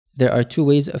There are two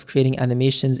ways of creating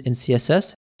animations in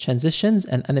CSS: transitions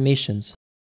and animations.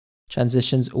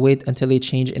 Transitions wait until a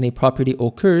change in a property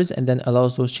occurs and then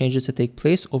allows those changes to take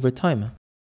place over time.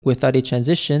 Without a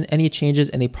transition, any changes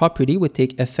in a property would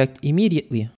take effect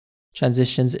immediately.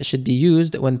 Transitions should be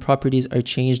used when properties are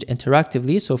changed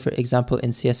interactively. So for example,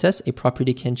 in CSS, a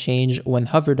property can change when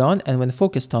hovered on and when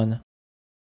focused on.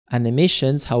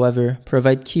 Animations, however,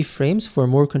 provide keyframes for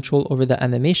more control over the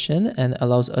animation and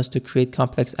allows us to create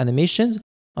complex animations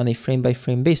on a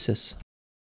frame-by-frame basis.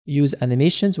 Use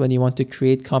animations when you want to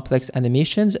create complex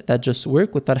animations that just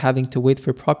work without having to wait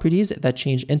for properties that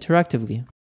change interactively.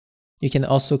 You can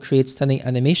also create stunning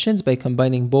animations by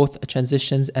combining both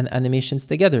transitions and animations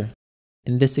together.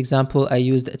 In this example, I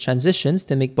used transitions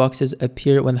to make boxes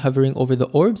appear when hovering over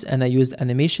the orbs, and I used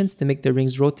animations to make the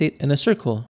rings rotate in a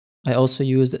circle. I also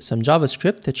used some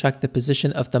JavaScript to track the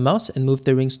position of the mouse and move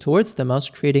the rings towards the mouse,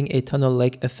 creating a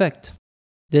tunnel-like effect.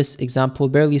 This example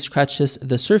barely scratches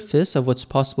the surface of what's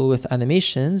possible with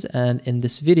animations, and in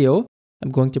this video, I'm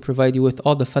going to provide you with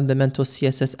all the fundamental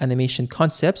CSS animation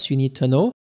concepts you need to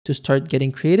know to start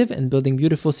getting creative and building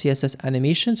beautiful CSS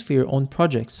animations for your own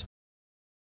projects.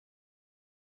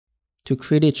 To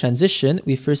create a transition,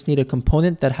 we first need a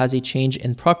component that has a change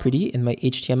in property. In my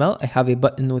HTML, I have a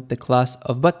button with the class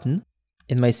of button.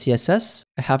 In my CSS,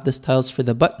 I have the styles for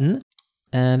the button,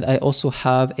 and I also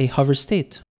have a hover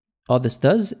state. All this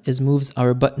does is moves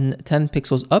our button 10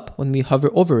 pixels up when we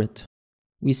hover over it.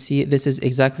 We see this is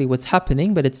exactly what's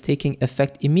happening, but it's taking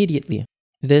effect immediately.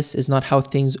 This is not how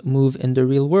things move in the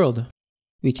real world.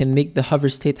 We can make the hover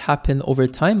state happen over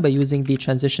time by using the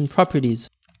transition properties.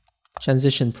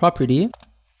 Transition property,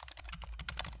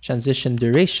 transition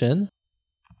duration,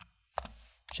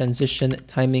 transition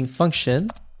timing function,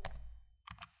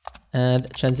 and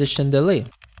transition delay.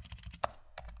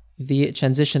 The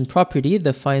transition property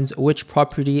defines which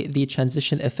property the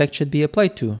transition effect should be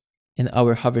applied to. In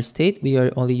our hover state, we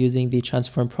are only using the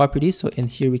transform property, so in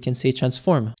here we can say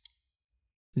transform.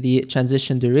 The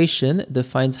transition duration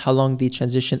defines how long the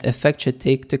transition effect should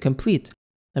take to complete.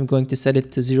 I'm going to set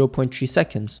it to 0.3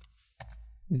 seconds.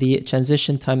 The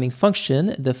transition timing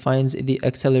function defines the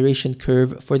acceleration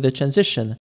curve for the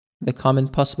transition. The common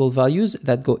possible values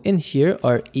that go in here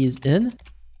are ease in,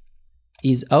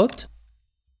 ease out,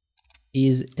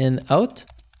 ease in out,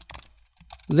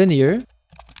 linear,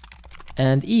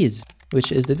 and ease,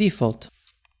 which is the default.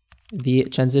 The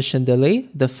transition delay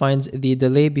defines the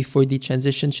delay before the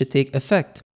transition should take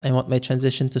effect. I want my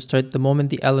transition to start the moment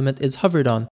the element is hovered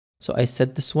on, so I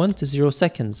set this one to 0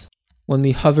 seconds. When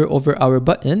we hover over our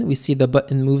button, we see the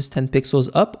button moves 10 pixels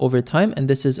up over time, and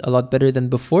this is a lot better than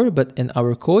before, but in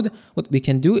our code, what we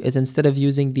can do is instead of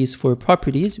using these 4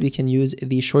 properties, we can use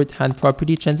the shorthand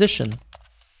property transition.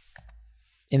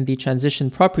 In the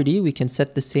transition property, we can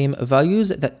set the same values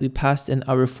that we passed in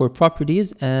our 4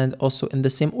 properties and also in the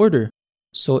same order.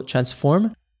 So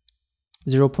transform,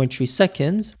 0.3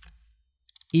 seconds,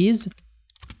 ease,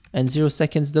 and 0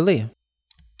 seconds delay.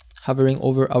 Hovering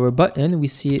over our button, we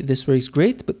see this works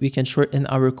great, but we can shorten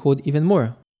our code even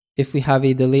more. If we have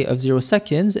a delay of 0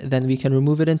 seconds, then we can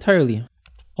remove it entirely.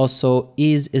 Also,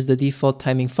 ease is the default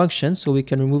timing function, so we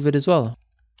can remove it as well.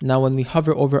 Now when we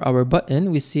hover over our button,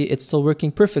 we see it's still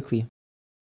working perfectly.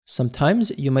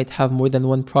 Sometimes you might have more than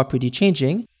one property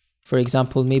changing. For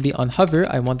example, maybe on hover,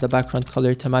 I want the background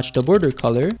color to match the border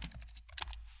color.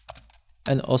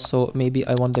 And also maybe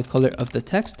I want the color of the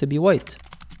text to be white.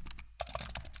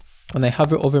 When I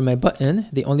hover over my button,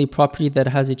 the only property that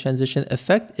has a transition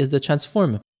effect is the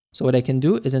transform. So what I can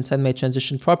do is inside my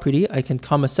transition property, I can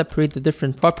comma separate the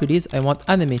different properties I want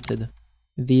animated.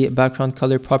 The background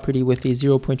color property with a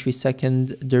 0.3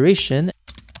 second duration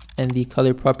and the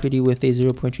color property with a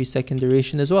 0.3 second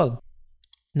duration as well.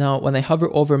 Now, when I hover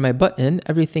over my button,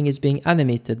 everything is being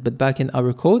animated, but back in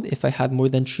our code, if I had more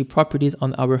than 3 properties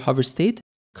on our hover state,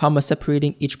 comma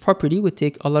separating each property would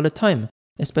take a lot of time,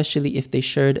 especially if they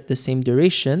shared the same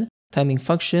duration, timing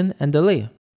function, and delay.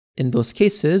 In those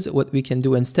cases, what we can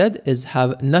do instead is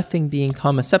have nothing being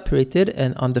comma separated,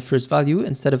 and on the first value,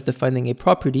 instead of defining a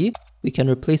property, we can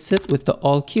replace it with the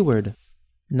all keyword.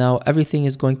 Now everything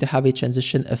is going to have a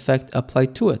transition effect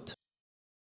applied to it.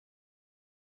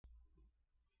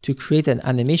 To create an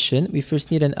animation, we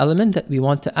first need an element that we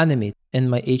want to animate. In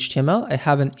my HTML, I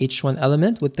have an h1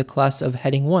 element with the class of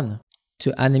heading1.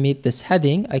 To animate this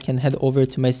heading, I can head over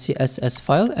to my CSS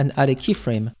file and add a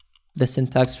keyframe. The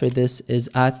syntax for this is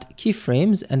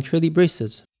 @keyframes and curly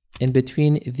braces. In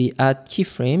between the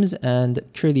 @keyframes and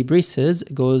curly braces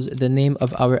goes the name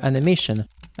of our animation.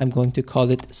 I'm going to call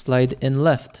it slide in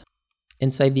left.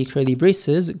 Inside the curly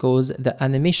braces goes the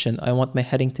animation. I want my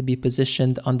heading to be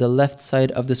positioned on the left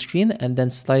side of the screen and then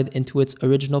slide into its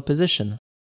original position.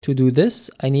 To do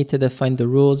this, I need to define the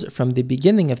rules from the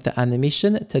beginning of the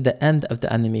animation to the end of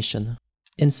the animation.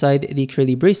 Inside the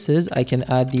curly braces, I can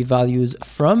add the values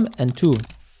from and to.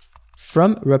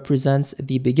 From represents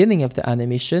the beginning of the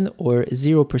animation, or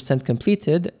 0%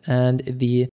 completed, and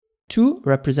the to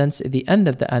represents the end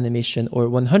of the animation, or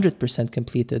 100%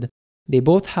 completed. They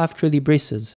both have curly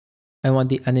braces. I want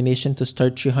the animation to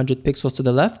start 300 pixels to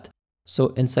the left, so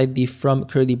inside the from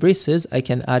curly braces, I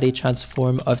can add a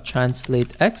transform of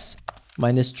translate x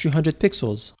minus 300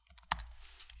 pixels.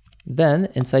 Then,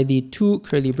 inside the to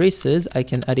curly braces, I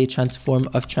can add a transform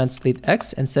of translate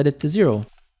x and set it to 0.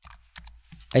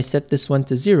 I set this one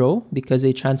to 0 because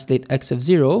a translate x of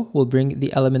 0 will bring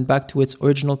the element back to its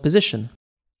original position.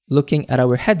 Looking at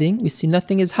our heading, we see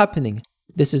nothing is happening.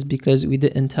 This is because we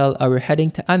didn't tell our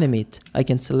heading to animate. I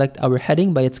can select our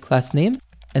heading by its class name,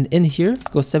 and in here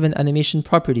go 7 animation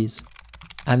properties.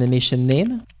 Animation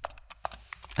name,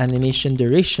 animation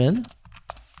duration,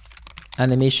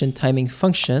 animation timing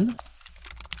function,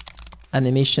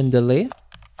 animation delay,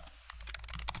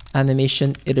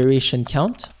 animation iteration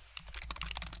count,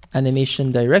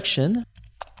 animation direction,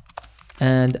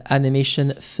 and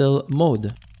animation fill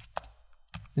mode.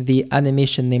 The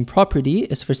animation name property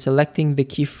is for selecting the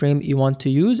keyframe you want to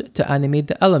use to animate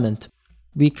the element.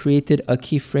 We created a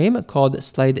keyframe called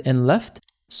slide in left,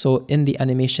 so in the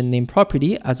animation name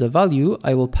property as a value,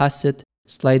 I will pass it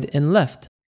slide in left.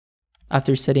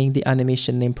 After setting the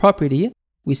animation name property,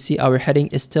 we see our heading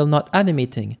is still not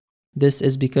animating. This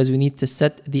is because we need to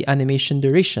set the animation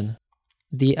duration.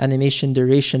 The animation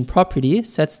duration property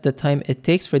sets the time it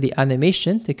takes for the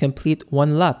animation to complete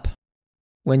one lap.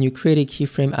 When you create a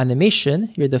keyframe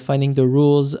animation, you're defining the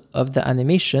rules of the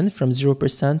animation from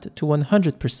 0% to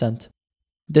 100%.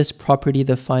 This property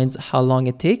defines how long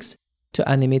it takes to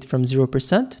animate from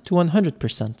 0% to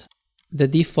 100%. The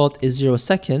default is 0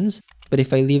 seconds, but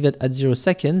if I leave it at 0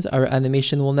 seconds, our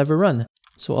animation will never run.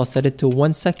 So I'll set it to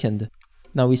 1 second.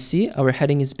 Now we see our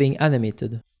heading is being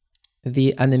animated.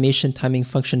 The animation timing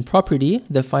function property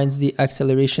defines the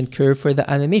acceleration curve for the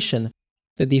animation.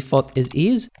 The default is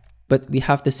ease, but we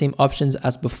have the same options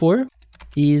as before: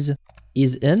 ease,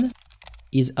 ease in,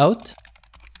 ease out,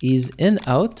 ease in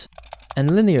out,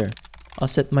 and linear. I'll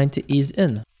set mine to ease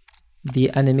in.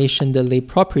 The animation delay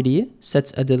property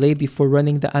sets a delay before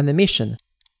running the animation.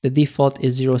 The default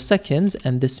is 0 seconds,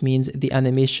 and this means the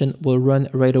animation will run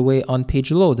right away on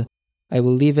page load. I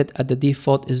will leave it at the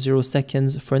default is 0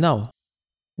 seconds for now.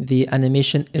 The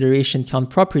animation iteration count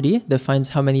property defines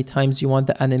how many times you want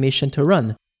the animation to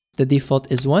run. The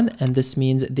default is 1, and this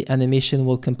means the animation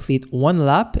will complete 1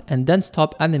 lap and then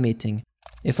stop animating.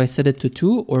 If I set it to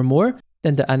 2 or more,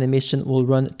 then the animation will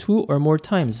run 2 or more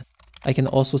times. I can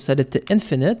also set it to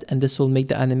infinite, and this will make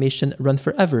the animation run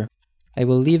forever. I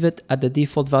will leave it at the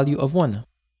default value of 1.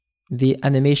 The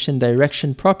animation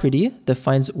direction property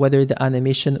defines whether the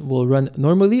animation will run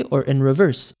normally or in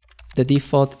reverse. The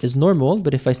default is normal,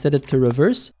 but if I set it to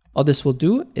reverse, all this will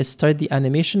do is start the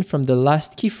animation from the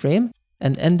last keyframe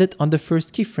and end it on the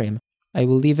first keyframe. I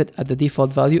will leave it at the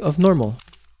default value of normal.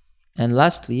 And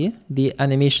lastly, the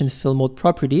animation fill mode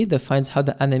property defines how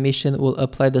the animation will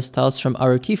apply the styles from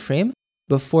our keyframe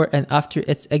before and after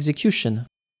its execution.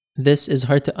 This is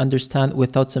hard to understand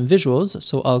without some visuals,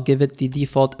 so I'll give it the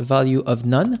default value of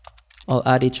none. I'll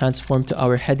add a transform to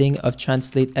our heading of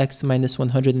translate x minus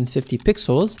 150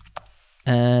 pixels,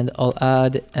 and I'll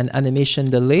add an animation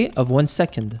delay of 1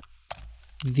 second.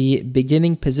 The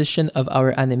beginning position of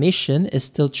our animation is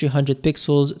still 300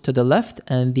 pixels to the left,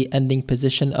 and the ending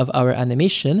position of our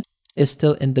animation is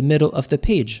still in the middle of the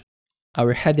page.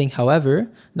 Our heading,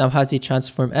 however, now has a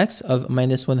transform x of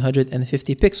minus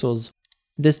 150 pixels.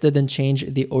 This didn't change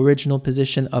the original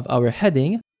position of our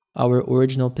heading. Our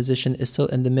original position is still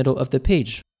in the middle of the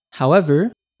page.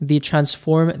 However, the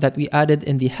transform that we added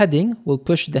in the heading will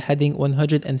push the heading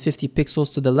 150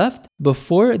 pixels to the left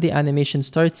before the animation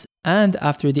starts and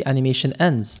after the animation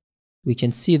ends. We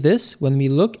can see this when we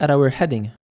look at our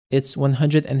heading. It's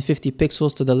 150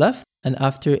 pixels to the left, and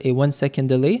after a 1 second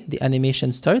delay, the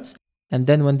animation starts, and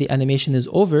then when the animation is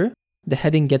over, the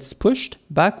heading gets pushed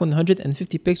back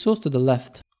 150 pixels to the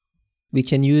left. We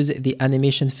can use the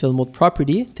animation fill mode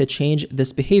property to change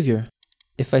this behavior.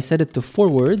 If I set it to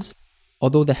forwards,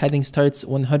 although the heading starts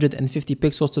 150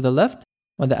 pixels to the left,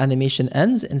 when the animation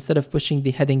ends, instead of pushing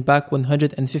the heading back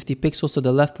 150 pixels to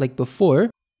the left like before,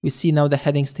 we see now the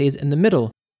heading stays in the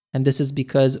middle. And this is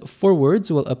because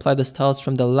forwards will apply the styles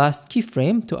from the last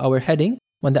keyframe to our heading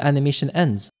when the animation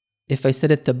ends. If I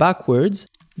set it to backwards, although the heading starts 150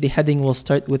 pixels to the left, when the animation ends, the heading will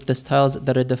start with the styles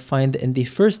that are defined in the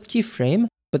first keyframe,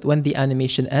 but when the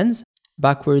animation ends,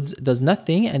 backwards does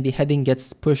nothing and the heading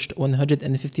gets pushed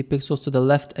 150 pixels to the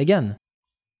left again.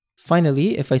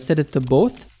 Finally, if I set it to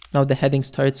both, now the heading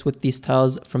starts with the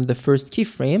styles from the first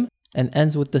keyframe and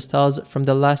ends with the styles from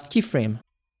the last keyframe.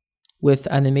 With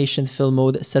animation fill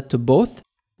mode set to both,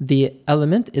 the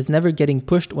element is never getting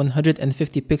pushed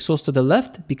 150 pixels to the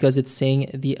left because it's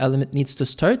saying the element needs to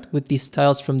start with the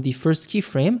styles from the first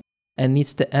keyframe and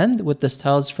needs to end with the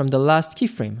styles from the last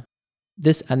keyframe.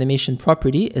 This animation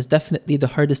property is definitely the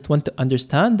hardest one to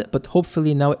understand, but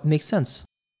hopefully now it makes sense.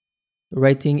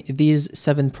 Writing these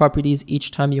 7 properties each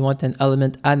time you want an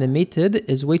element animated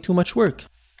is way too much work.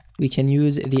 We can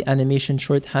use the animation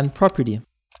shorthand property.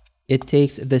 It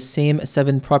takes the same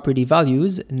 7 property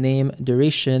values, name,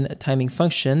 duration, timing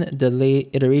function, delay,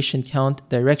 iteration count,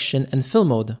 direction, and fill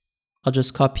mode. I'll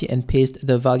just copy and paste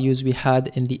the values we had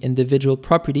in the individual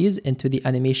properties into the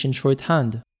animation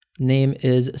shorthand. Name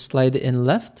is slide in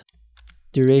left,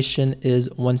 duration is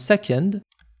 1 second,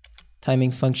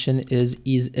 timing function is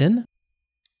ease in,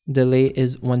 delay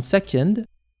is 1 second,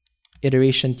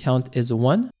 iteration count is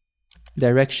 1,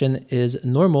 direction is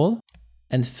normal,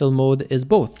 and fill mode is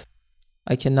both.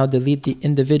 I can now delete the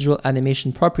individual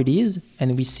animation properties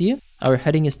and we see our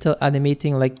heading is still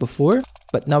animating like before,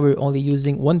 but now we're only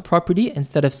using 1 property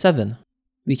instead of 7.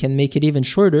 We can make it even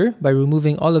shorter by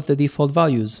removing all of the default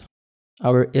values.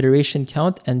 Our iteration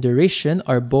count and duration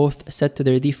are both set to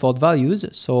their default values,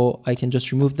 so I can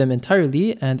just remove them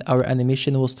entirely and our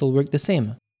animation will still work the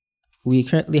same. We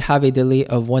currently have a delay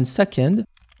of 1 second.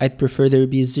 I'd prefer there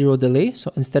be 0 delay,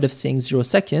 so instead of saying 0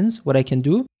 seconds, what I can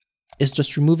do is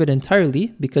just remove it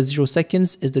entirely because 0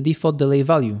 seconds is the default delay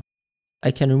value.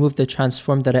 I can remove the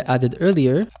transform that I added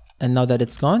earlier, and now that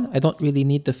it's gone, I don't really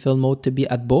need the fill mode to be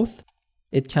at both.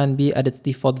 It can be at its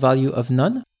default value of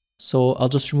none, so I'll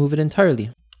just remove it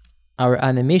entirely. Our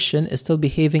animation is still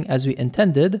behaving as we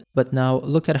intended, but now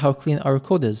look at how clean our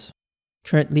code is.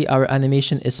 Currently, our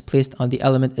animation is placed on the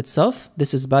element itself.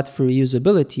 This is bad for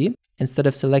reusability. Instead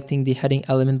of selecting the heading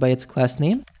element by its class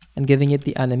name and giving it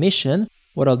the animation,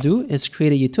 what I'll do is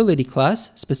create a utility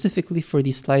class specifically for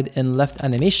the slide in left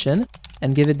animation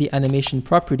and give it the animation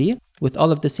property with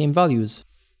all of the same values.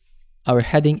 Our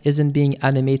heading isn't being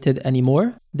animated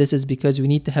anymore. This is because we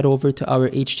need to head over to our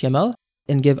HTML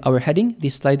and give our heading the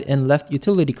slide in left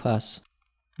utility class.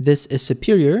 This is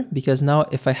superior because now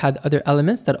if I had other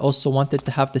elements that also wanted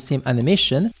to have the same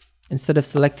animation, instead of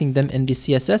selecting them in the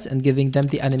CSS and giving them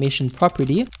the animation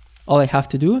property, all I have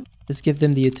to do is give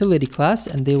them the utility class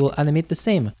and they will animate the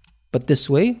same. But this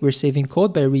way, we're saving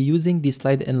code by reusing the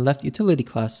slide in left utility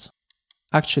class.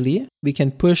 Actually, we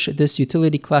can push this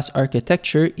utility class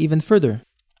architecture even further.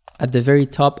 At the very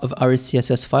top of our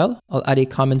CSS file, I'll add a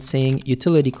comment saying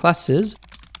utility classes.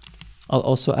 I'll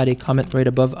also add a comment right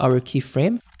above our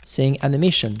keyframe saying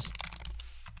animations.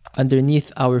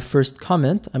 Underneath our first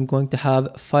comment, I'm going to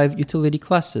have 5 utility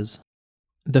classes.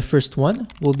 The first one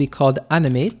will be called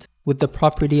animate with the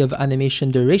property of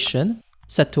animation duration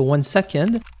set to 1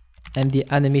 second and the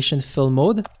animation fill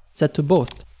mode set to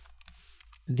both.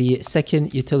 The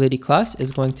second utility class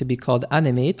is going to be called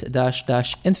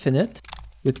animate-infinite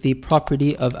with the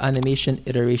property of animation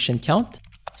iteration count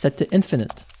set to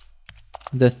infinite.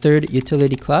 The third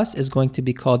utility class is going to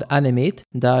be called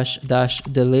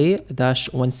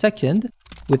animate-delay-1 second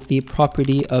with the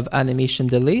property of animation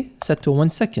delay set to 1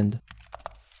 second.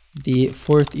 The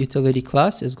fourth utility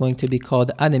class is going to be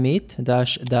called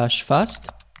animate-fast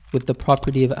with the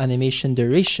property of animation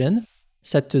duration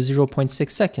set to 0.6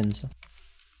 seconds.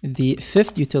 The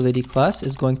fifth utility class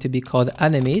is going to be called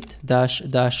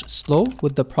animate-slow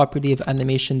with the property of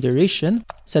animation duration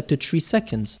set to 3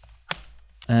 seconds.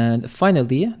 And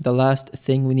finally, the last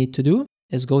thing we need to do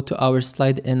is go to our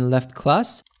slide in left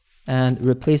class and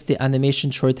replace the animation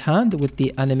shorthand with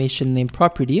the animation name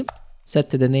property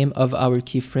set to the name of our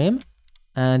keyframe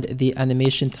and the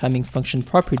animation timing function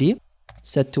property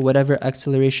set to whatever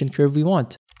acceleration curve we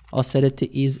want. I'll set it to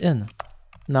ease in.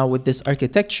 Now with this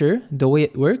architecture, the way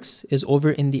it works is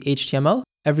over in the HTML,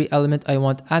 every element I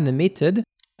want animated,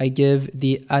 I give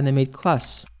the animate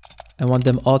class. I want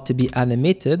them all to be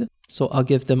animated, so I'll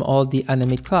give them all the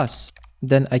animate class.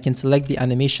 Then I can select the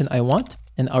animation I want.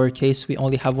 In our case, we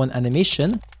only have one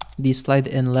animation, the slide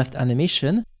in left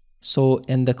animation. So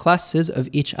in the classes of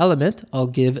each element, I'll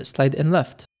give slide in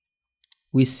left.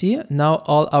 We see now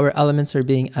all our elements are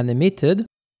being animated.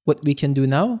 What we can do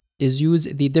now is use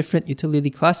the different utility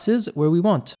classes where we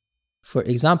want. For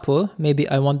example, maybe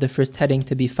I want the first heading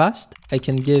to be fast. I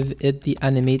can give it the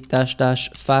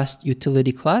animate-fast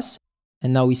utility class.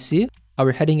 And now we see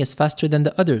our heading is faster than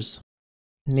the others.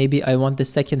 Maybe I want the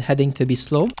second heading to be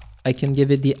slow. I can give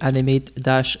it the animate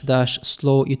 --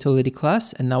 slow utility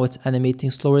class, and now it's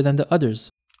animating slower than the others.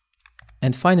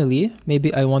 And finally,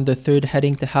 maybe I want the third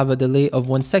heading to have a delay of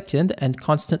 1 second and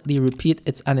constantly repeat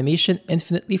its animation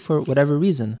infinitely for whatever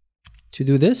reason. To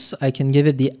do this, I can give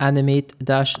it the animate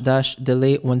 --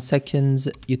 delay 1 seconds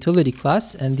utility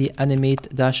class and the animate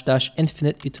 --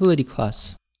 infinite utility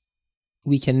class.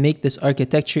 We can make this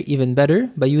architecture even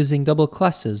better by using double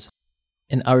classes.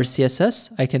 In our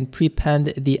CSS, I can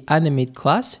prepend the animate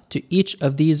class to each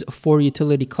of these 4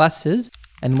 utility classes,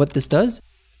 and what this does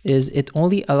is it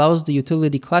only allows the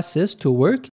utility classes to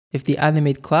work if the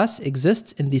animate class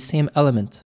exists in the same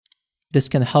element. This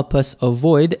can help us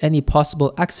avoid any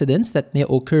possible accidents that may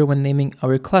occur when naming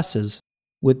our classes.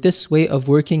 With this way of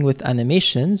working with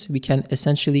animations, we can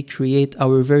essentially create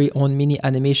our very own mini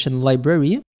animation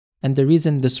library, and the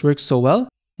reason this works so well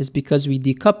is because we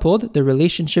decoupled the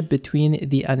relationship between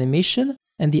the animation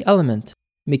and the element,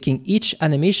 making each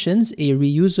animations a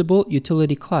reusable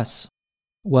utility class.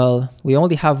 Well, we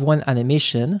only have one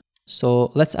animation,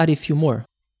 so let's add a few more.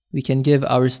 We can give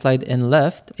our slide in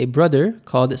left a brother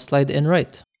called slide in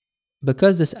right.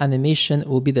 Because this animation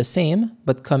will be the same,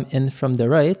 but come in from the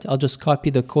right, I'll just copy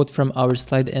the code from our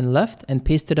slide in left and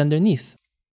paste it underneath.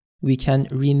 We can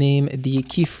rename the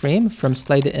keyframe from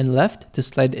slide in left to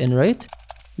slide in right.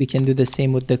 We can do the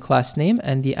same with the class name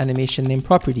and the animation name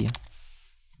property.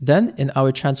 Then, in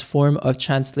our transform of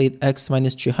translate x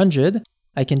minus 300,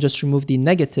 I can just remove the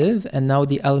negative, and now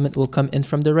the element will come in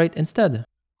from the right instead.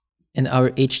 In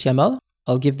our HTML,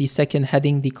 I'll give the second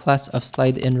heading the class of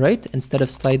slide in right instead of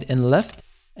slide in left,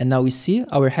 and now we see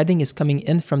our heading is coming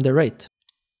in from the right.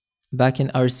 Back in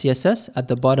our CSS, at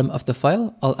the bottom of the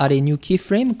file, I'll add a new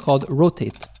keyframe called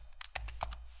rotate.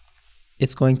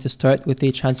 It's going to start with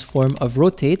a transform of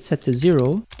rotate set to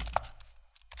 0,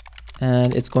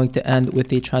 and it's going to end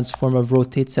with a transform of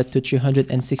rotate set to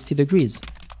 360 degrees.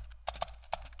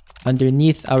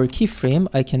 Underneath our keyframe,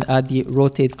 I can add the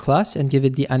rotate class and give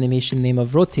it the animation name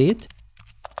of rotate.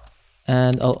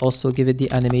 And I'll also give it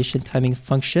the animation timing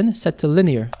function set to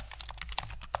linear.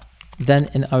 Then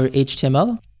in our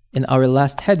HTML, in our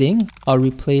last heading, I'll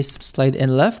replace slide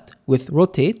in left with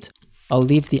rotate. I'll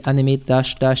leave the animate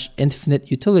 --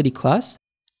 infinite utility class,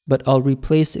 but I'll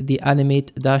replace the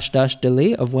animate --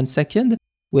 delay of 1 second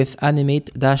with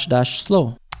animate --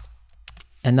 slow.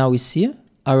 And now we see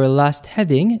our last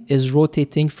heading is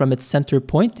rotating from its center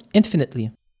point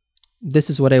infinitely. This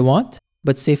is what I want,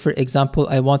 but say for example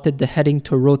I wanted the heading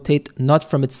to rotate not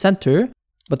from its center,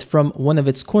 but from one of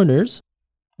its corners.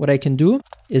 What I can do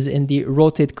is in the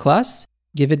rotate class,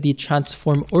 give it the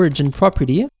transform origin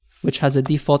property, which has a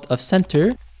default of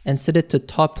center, and set it to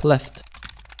top left.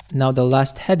 Now the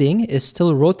last heading is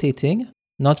still rotating,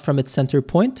 not from its center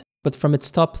point, but from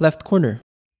its top left corner.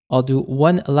 I'll do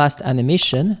one last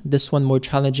animation, this one more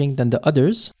challenging than the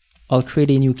others. I'll create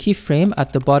a new keyframe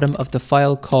at the bottom of the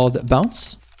file called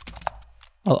bounce.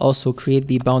 I'll also create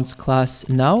the bounce class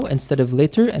now instead of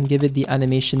later and give it the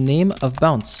animation name of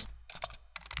bounce.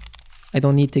 I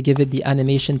don't need to give it the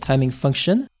animation timing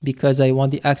function because I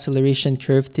want the acceleration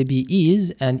curve to be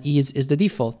ease, and ease is the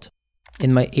default.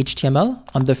 In my HTML,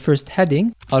 on the first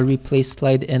heading, I'll replace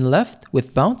slide in left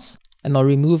with bounce, and I'll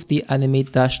remove the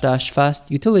animate -- fast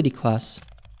utility class.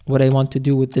 What I want to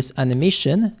do with this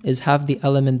animation is have the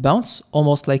element bounce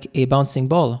almost like a bouncing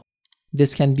ball.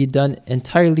 This can be done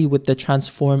entirely with the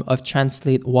transform of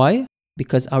translate y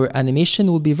because our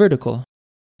animation will be vertical.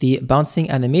 The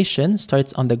bouncing animation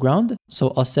starts on the ground,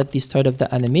 so I'll set the start of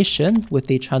the animation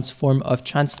with a transform of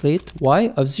translate y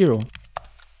of 0.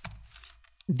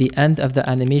 The end of the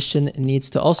animation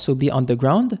needs to also be on the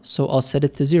ground, so I'll set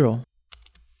it to 0.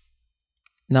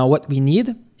 Now what we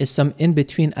need is some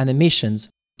in-between animations.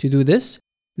 To do this,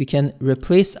 we can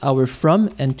replace our from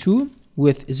and to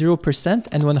with 0%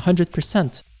 and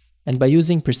 100%. And by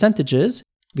using percentages,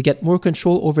 we get more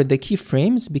control over the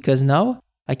keyframes because now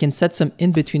I can set some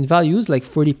in-between values like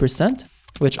 40%,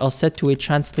 which I'll set to a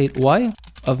translate y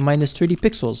of minus 30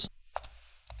 pixels.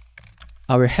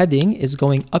 Our heading is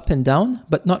going up and down,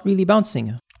 but not really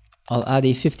bouncing. I'll add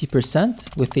a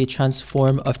 50% with a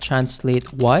transform of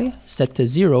translate y set to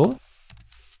 0.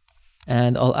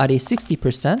 And I'll add a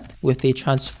 60% with a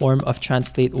transform of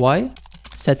translate y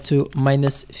set to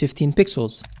minus 15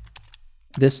 pixels.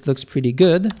 This looks pretty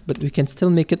good, but we can still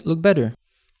make it look better.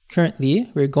 Currently,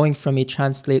 we're going from a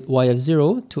translate y of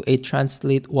 0 to a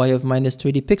translate y of minus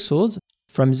 30 pixels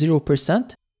from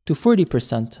 0% to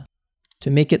 40%. To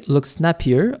make it look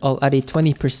snappier, I'll add a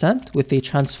 20% with a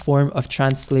transform of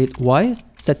translate y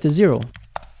set to 0.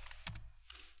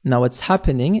 Now what's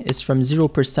happening is from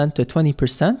 0% to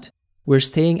 20%, we're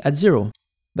staying at 0.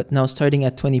 But now starting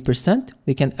at 20%,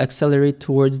 we can accelerate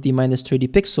towards the minus 30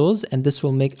 pixels, and this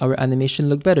will make our animation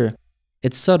look better.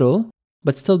 It's subtle,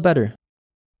 but still better.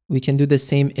 We can do the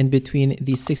same in between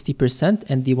the 60%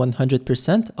 and the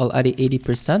 100%. I'll add a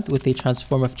 80% with a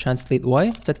transform of translate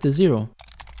y set to 0.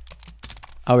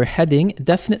 Our heading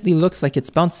definitely looks like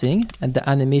it's bouncing, and the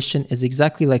animation is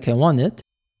exactly like I want it.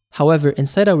 However,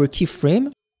 inside our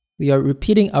keyframe, we are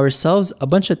repeating ourselves a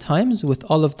bunch of times with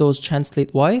all of those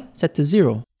translate y set to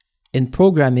 0. In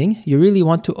programming, you really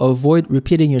want to avoid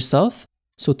repeating yourself,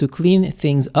 so to clean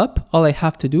things up, all I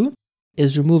have to do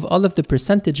is remove all of the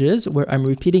percentages where I'm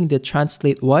repeating the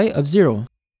translate y of 0.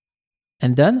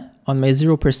 And then, on my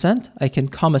 0%, I can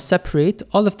comma separate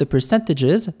all of the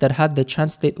percentages that had the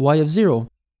translate y of 0.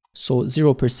 So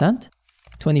 0%,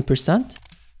 20%,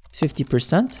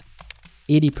 50%,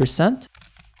 80%,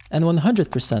 and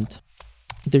 100%.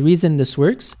 The reason this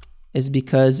works is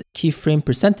because keyframe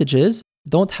percentages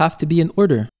don't have to be in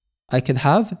order. I could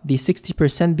have the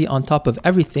 60% be on top of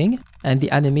everything and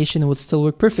the animation would still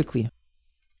work perfectly.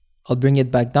 I'll bring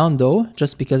it back down though,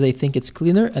 just because I think it's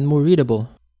cleaner and more readable.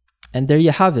 And there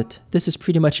you have it. This is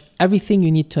pretty much everything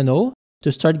you need to know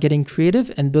to start getting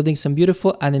creative and building some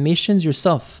beautiful animations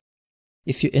yourself.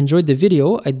 If you enjoyed the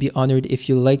video, I'd be honored if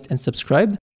you liked and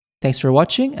subscribed. Thanks for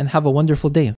watching and have a wonderful day.